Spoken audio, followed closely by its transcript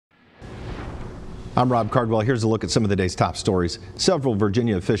I'm Rob Cardwell. Here's a look at some of the day's top stories. Several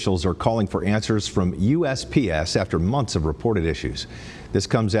Virginia officials are calling for answers from USPS after months of reported issues. This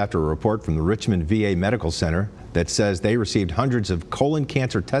comes after a report from the Richmond VA Medical Center that says they received hundreds of colon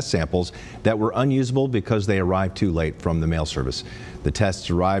cancer test samples that were unusable because they arrived too late from the mail service. The tests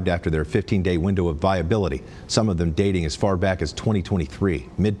arrived after their 15-day window of viability, some of them dating as far back as 2023,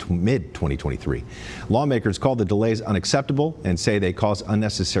 mid-2023. Lawmakers called the delays unacceptable and say they cause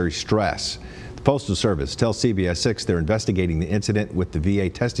unnecessary stress. The Postal Service tells CBS 6 they're investigating the incident with the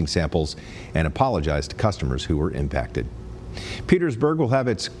VA testing samples and apologized to customers who were impacted. Petersburg will have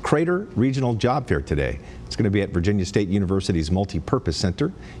its Crater Regional Job Fair today. It's going to be at Virginia State University's Multi-Purpose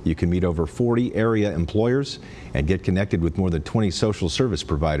Center. You can meet over 40 area employers and get connected with more than 20 social service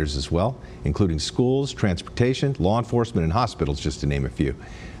providers as well, including schools, transportation, law enforcement, and hospitals, just to name a few.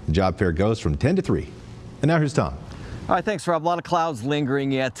 The job fair goes from 10 to 3. And now here's Tom. All right, thanks, Rob. A lot of clouds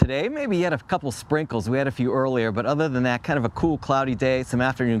lingering yet today. Maybe yet a couple sprinkles. We had a few earlier, but other than that, kind of a cool, cloudy day. Some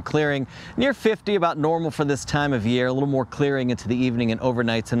afternoon clearing. Near 50, about normal for this time of year. A little more clearing into the evening and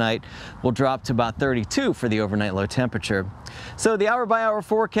overnight tonight. We'll drop to about 32 for the overnight low temperature. So the hour-by-hour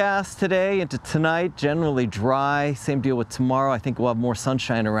forecast today into tonight, generally dry. Same deal with tomorrow. I think we'll have more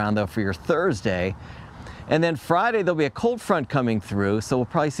sunshine around, though, for your Thursday. And then Friday, there'll be a cold front coming through, so we'll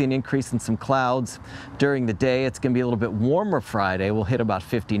probably see an increase in some clouds during the day. It's going to be a little bit warmer Friday. We'll hit about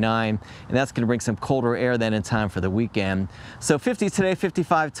 59, and that's going to bring some colder air then in time for the weekend. So 50 today,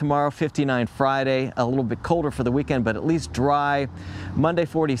 55 tomorrow, 59 Friday. A little bit colder for the weekend, but at least dry. Monday,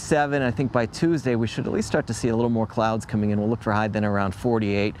 47. I think by Tuesday, we should at least start to see a little more clouds coming in. We'll look for high then around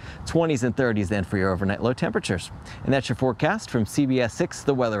 48, 20s and 30s then for your overnight low temperatures. And that's your forecast from CBS 6,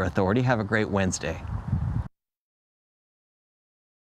 the Weather Authority. Have a great Wednesday.